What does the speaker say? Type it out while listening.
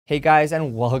Hey guys,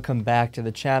 and welcome back to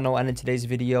the channel. And in today's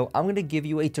video, I'm going to give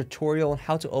you a tutorial on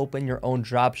how to open your own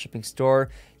dropshipping store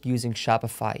using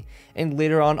Shopify. And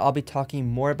later on, I'll be talking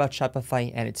more about Shopify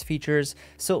and its features,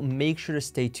 so make sure to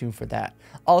stay tuned for that.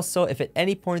 Also, if at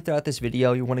any point throughout this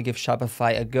video you want to give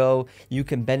Shopify a go, you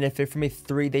can benefit from a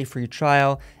 3-day free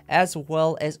trial, as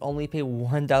well as only pay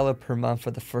 $1 per month for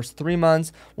the first 3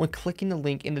 months when clicking the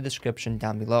link in the description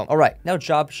down below. All right, now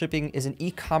dropshipping is an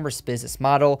e-commerce business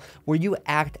model where you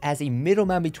act as a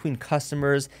middleman between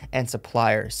customers and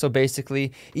suppliers. So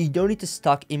basically, you don't need to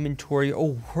stock inventory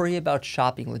or worry about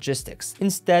shopping logistics.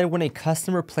 Instead, when a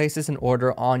customer places an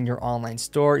order on your online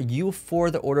store, you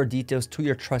forward the order details to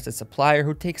your trusted supplier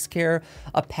who takes care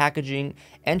of packaging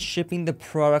and shipping the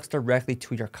products directly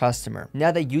to your customer.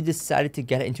 Now that you decided to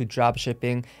get into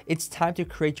dropshipping, it's time to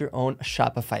create your own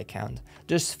Shopify account.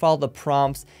 Just follow the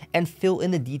prompts and fill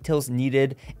in the details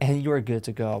needed and you're good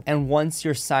to go. And once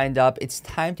you're signed up, it's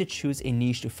time to choose a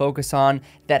niche to focus on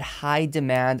that high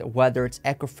demand, whether it's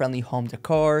eco-friendly home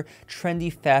decor,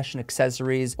 trendy fashion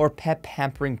accessories, or pet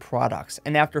pampering products.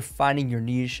 And after finding your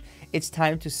niche, it's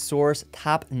time to source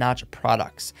top-notch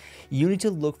products. You need to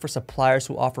look for suppliers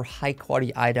who offer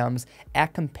high-quality items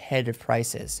at competitive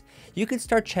prices. You can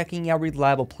start checking out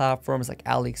reliable platforms like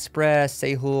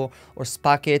AliExpress, Sehul, or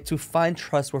Spocket to find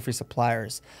trustworthy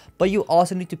suppliers. But you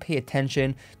also need to pay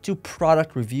attention to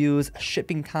product reviews,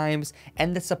 shipping times,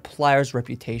 and the supplier's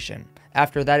reputation.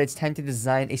 After that, it's time to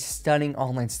design a stunning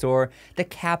online store that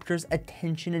captures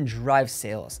attention and drives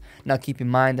sales. Now keep in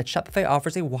mind that Shopify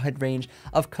offers a wide range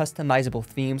of customizable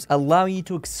themes, allowing you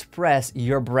to express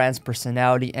your brand's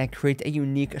personality and create a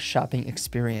unique shopping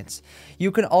experience.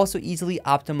 You can also easily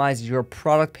optimize your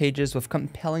product pages with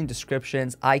compelling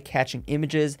descriptions, eye-catching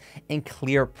images, and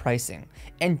clear pricing.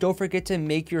 And don't forget to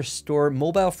make your store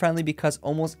mobile friendly because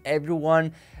almost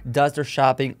everyone does their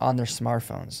shopping on their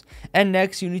smartphones. And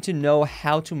next, you need to know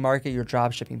how to market your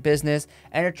dropshipping business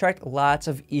and attract lots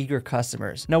of eager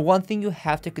customers. Now, one thing you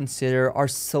have to consider are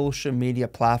social media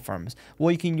platforms.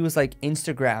 Well, you can use like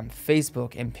Instagram,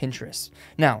 Facebook, and Pinterest.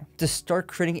 Now, to start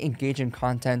creating engaging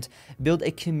content, build a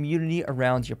community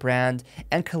around your brand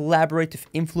and collaborate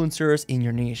with influencers in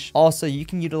your niche. Also, you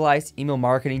can utilize email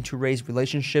marketing to raise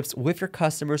relationships with your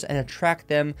customers and attract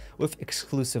them with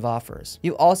exclusive offers.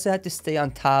 You also have to stay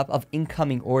on top of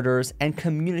incoming orders and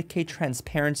communicate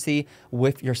transparency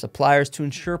with your suppliers to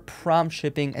ensure prompt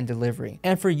shipping and delivery.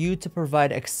 And for you to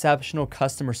provide exceptional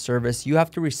customer service, you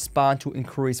have to respond to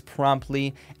inquiries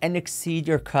promptly and exceed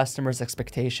your customers'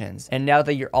 expectations. And now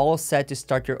that you're all set to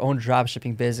start your own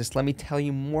dropshipping business, let me tell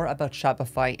you more about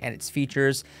Shopify and its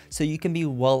features so you can be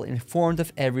well informed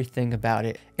of everything about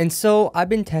it. And so I've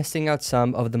been testing out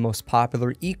some of the most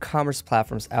popular e-commerce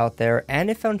platforms out there, and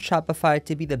I found Shopify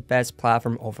to be the best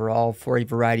platform overall for a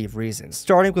variety of reasons,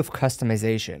 starting with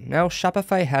customization. Now,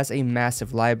 Shopify has a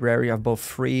massive library of both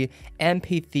free and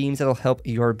paid themes that'll help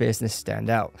your business stand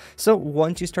out. So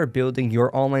once you start building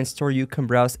your online store, you can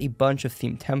browse a bunch of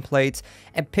theme templates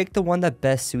and pick the one that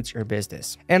best suits your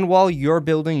business. And while you're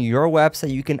building your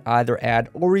website, you can either add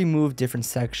or remove different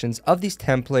sections of these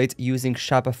templates using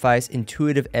Shopify's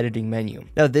intuitive editing menu.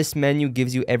 Now, this menu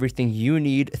gives you everything you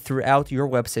need throughout your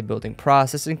website building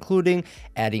process, including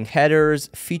adding headers,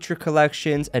 feature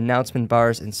collections, announcement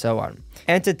bars, and so on.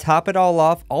 And to top it all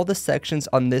off, all the sections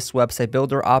on this website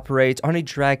builder operate on a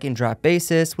drag and drop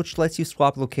basis, which lets you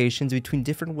swap locations between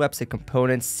different website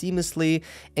components seamlessly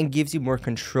and gives you more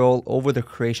control over the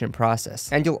creation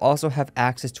process. And you'll also have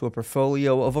access to a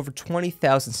portfolio of over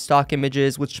 20,000 stock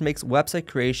images, which makes website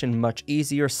creation much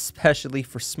easier, especially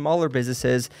for smaller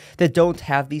businesses that don't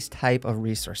have these type of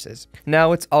resources.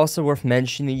 Now, it's also worth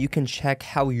mentioning you can check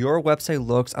how your website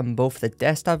looks on both the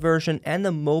desktop version and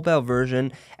the mobile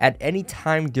version at any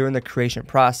time during the creation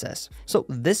process. So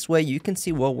this way you can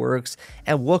see what works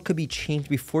and what could be changed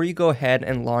before you go ahead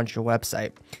and launch your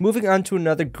website. Moving on to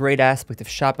another great aspect of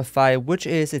Shopify, which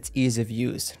is its ease of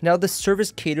use. Now, the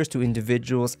service caters to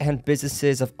individuals and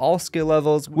businesses of all skill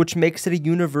levels, which makes it a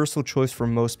universal choice for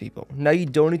most people. Now, you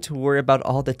don't need to worry about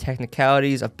all the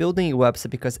technicalities of building a website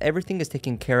because everything is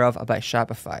taken care of by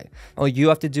Shopify. All you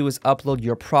have to do is upload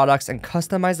your products and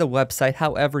customize the website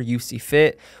however you see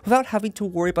fit without having to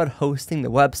worry about hosting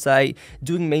the website,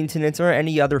 doing maintenance, or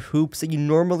any other hoops that you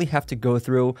normally have to go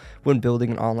through when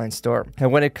building an online store.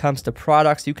 And when it comes to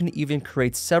products, you can even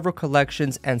create several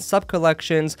collections and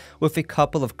sub-collections with a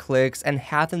couple of clicks and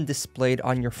have them displayed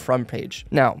on your front page.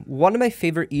 Now, one of my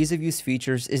favorite ease of use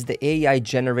features is the AI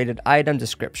generated item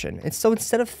description. And so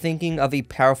instead of thinking of a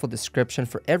powerful description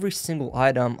for every single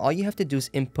item, all you have to do is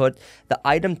input the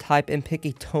item type and pick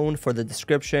a tone for the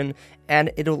description, and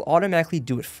it'll automatically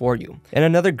do it for you. And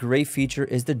another great feature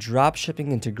is the dropshipping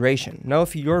integration. Now,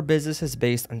 if your business is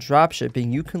based on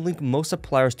dropshipping, you can link most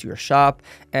suppliers to your shop,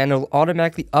 and it'll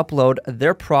automatically upload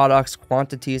their products,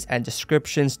 quantities, and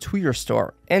descriptions to your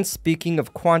store. And speaking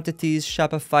of quantities,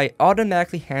 Shopify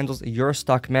automatically handles your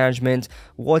stock management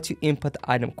once you input the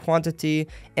item quantity,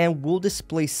 and will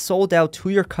display sold out to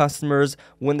your customers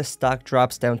when the stock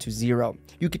drops down to 0.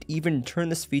 You could even turn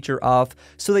this feature off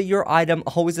so that your item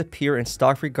always appear in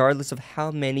stock regardless of how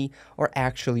many are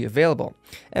actually available.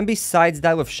 And besides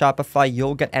that, with Shopify,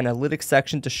 you'll get analytics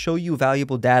section to show you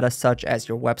valuable data such as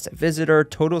your website visitor,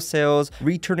 total sales,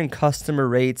 returning customer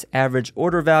rates, average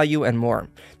order value, and more.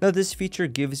 Now, this feature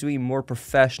gives you a more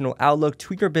professional outlook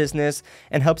to your business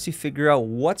and helps you figure out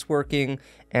what's working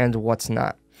and what's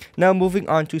not. Now, moving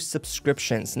on to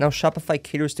subscriptions. Now, Shopify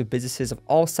caters to businesses of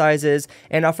all sizes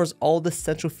and offers all the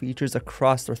essential features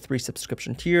across their 3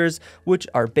 subscription tiers, which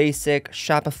are Basic,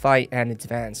 Shopify, and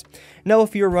Advanced. Now,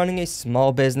 if you're running a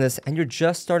small business and you're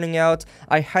just starting out,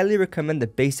 I highly recommend the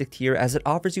Basic tier as it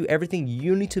offers you everything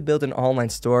you need to build an online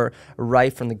store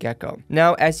right from the get-go.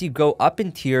 Now, as you go up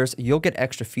in tiers, you'll get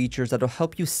extra features that will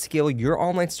help you scale your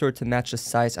online store to match the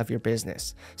size of your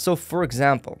business. So, for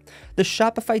example, the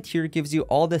Shopify tier gives you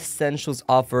all the essentials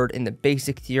offered in the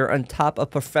Basic tier on top of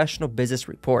professional business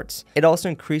reports. It also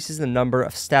increases the number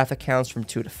of staff accounts from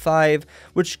 2 to 5,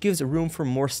 which gives room for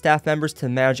more staff members to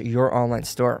manage your online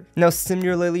store. Now,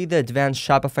 similarly, the Advanced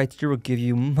Shopify tier will give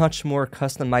you much more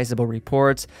customizable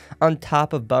reports on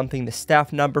top of bumping the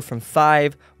staff number from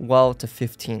 5, well, to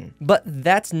 15. But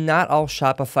that's not all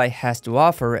Shopify has to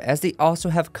offer, as they also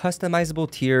have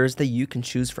customizable tiers that you can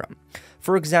choose from.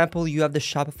 For example, you have the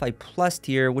Shopify Plus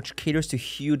tier, which caters to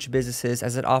huge businesses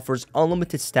as it offers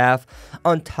unlimited staff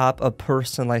on top of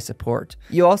personalized support.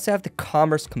 You also have the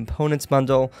Commerce Components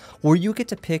bundle, where you get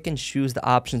to pick and choose the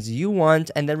options you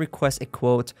want and then request a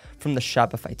quote from the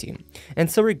Shopify team. And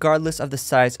so regardless of the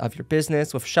size of your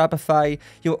business, with Shopify,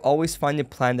 you'll always find a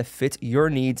plan that fits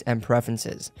your needs and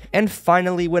preferences. And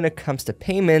finally, when it comes to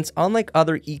payments, unlike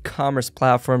other e-commerce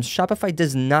platforms, Shopify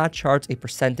does not charge a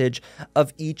percentage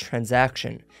of each transaction.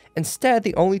 Instead,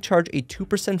 they only charge a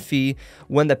 2% fee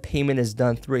when the payment is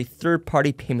done through a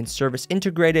third-party payment service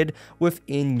integrated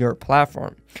within your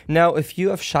platform. Now, if you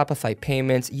have Shopify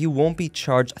payments, you won't be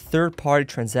charged third-party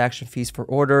transaction fees for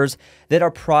orders that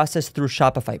are processed through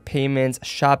Shopify Payments,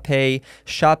 ShopPay,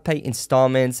 ShopPay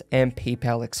Installments, and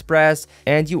PayPal Express,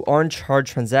 and you aren't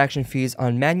charged transaction fees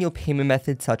on manual payment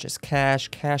methods such as cash,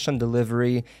 cash on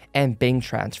delivery, and bank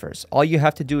transfers. All you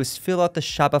have to do is fill out the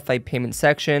Shopify payment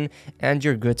section and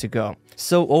you're good to go.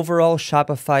 So overall,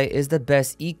 Shopify is the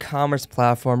best e-commerce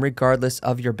platform regardless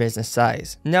of your business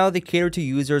size. Now, they cater to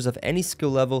users of any skill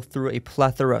level through a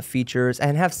plethora of features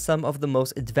and have some of the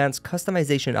most advanced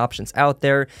customization options out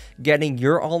there, getting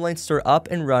your online store up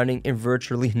and running in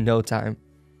virtually no time.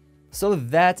 So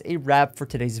that's a wrap for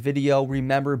today's video.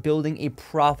 Remember, building a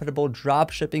profitable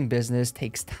dropshipping business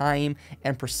takes time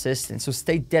and persistence. So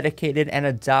stay dedicated and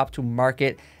adapt to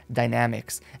market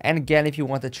dynamics. And again, if you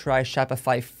want to try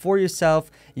Shopify for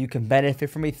yourself, you can benefit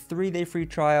from a 3-day free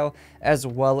trial, as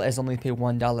well as only pay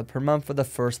 $1 per month for the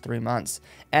first 3 months.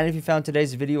 And if you found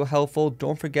today's video helpful,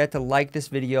 don't forget to like this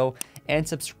video and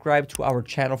subscribe to our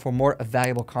channel for more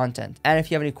valuable content. And if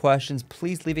you have any questions,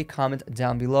 please leave a comment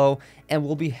down below and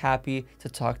we'll be happy to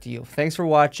talk to you. Thanks for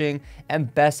watching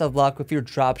and best of luck with your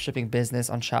dropshipping business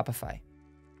on Shopify.